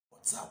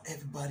What's up,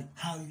 everybody?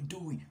 How you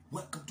doing?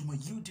 Welcome to my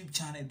YouTube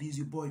channel. This is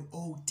your boy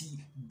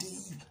OT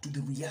Dave. To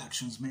the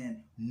reactions,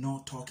 man.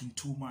 Not talking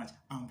too much.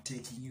 I'm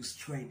taking you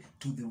straight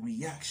to the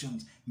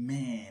reactions,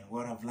 man.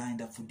 What I've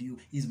lined up for you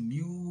is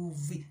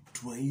movie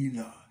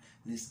trailer.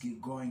 Let's get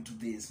going to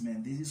this,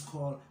 man. This is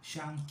called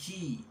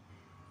Shang-Chi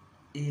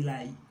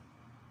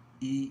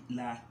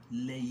la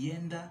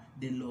leyenda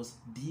de los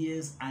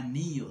Diez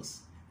Anillos.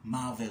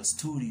 Marvel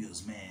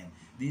Studios, man.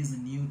 This is a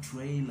new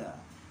trailer.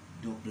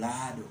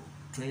 Doblado.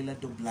 Trailer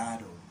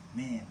doblado.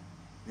 Man,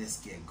 let's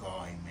get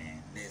going,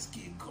 man. Let's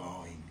get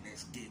going.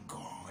 Let's get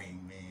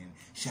going, man.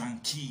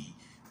 Shang-Chi.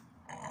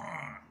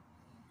 A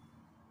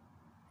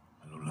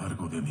lo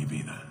largo de mi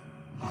vida,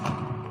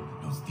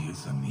 los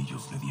 10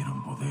 anillos le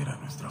dieron poder a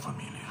nuestra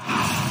familia.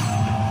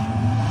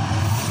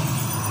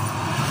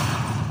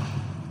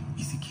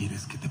 Y si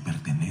quieres que te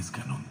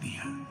pertenezcan un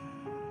día,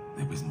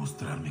 debes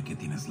mostrarme que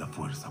tienes la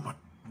fuerza para...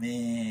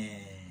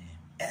 Man,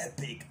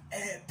 epic,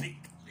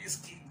 epic. Let's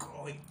get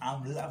going.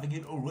 I'm loving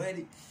it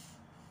already.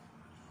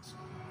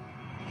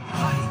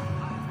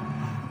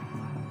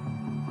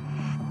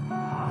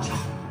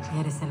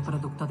 Eres el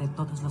producto de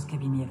todos los que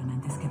vinieron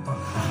antes que tú.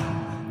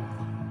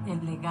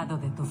 El legado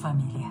de tu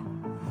familia.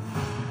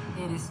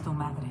 Eres tu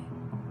madre.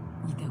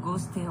 Y te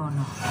guste o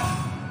no,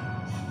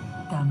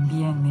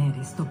 también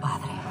eres tu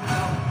padre.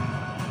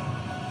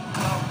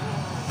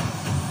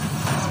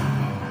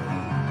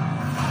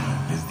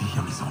 Les dije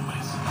a mis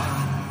hombres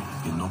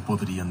que no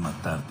podrían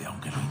matarte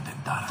aunque lo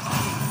intentaran.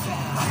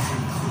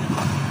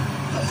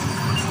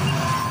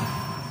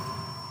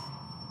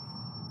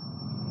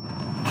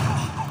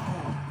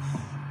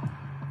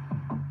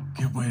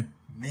 ¡Qué buen!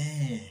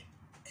 Man,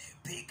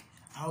 epic.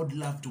 I would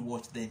love to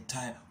watch the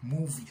entire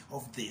movie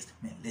of this.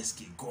 Man, let's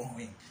get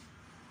going.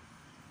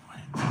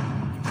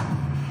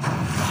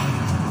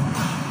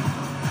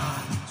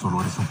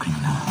 Solo eres un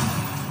criminal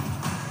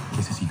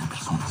que asesina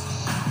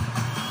personas.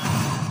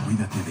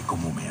 Cuídate de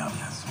cómo me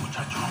hablas,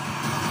 muchacho.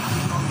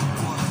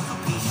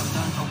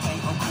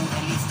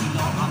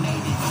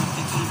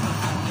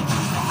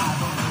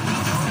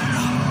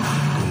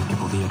 Creí que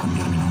podía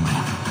cambiar mi nombre,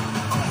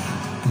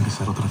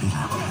 empezar otra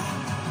vida.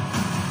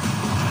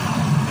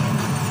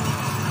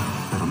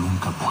 Pero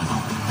nunca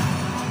puedo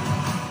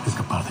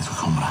escapar de su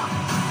sombra.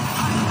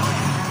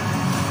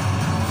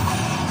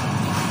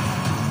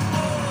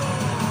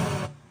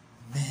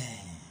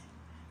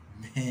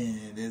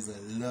 Man, there's a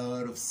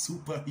lot of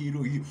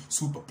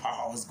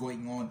superpowers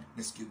going on.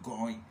 Let's get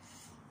going.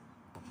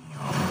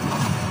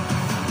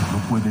 No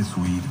puedes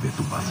huir de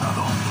tu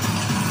pasado.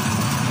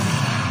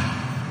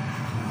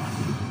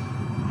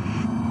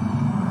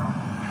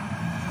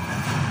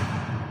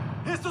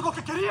 ¿Esto es lo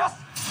que querías?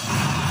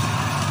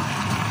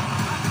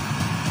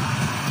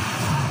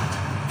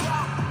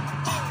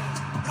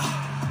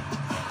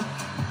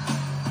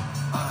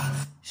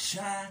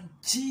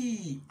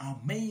 Shang-Chi,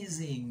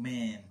 amazing,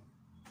 man.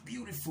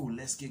 Beautiful.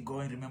 Let's get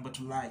going. Remember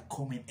to like,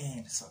 comment,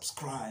 and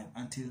subscribe.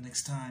 Until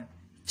next time,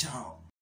 ciao.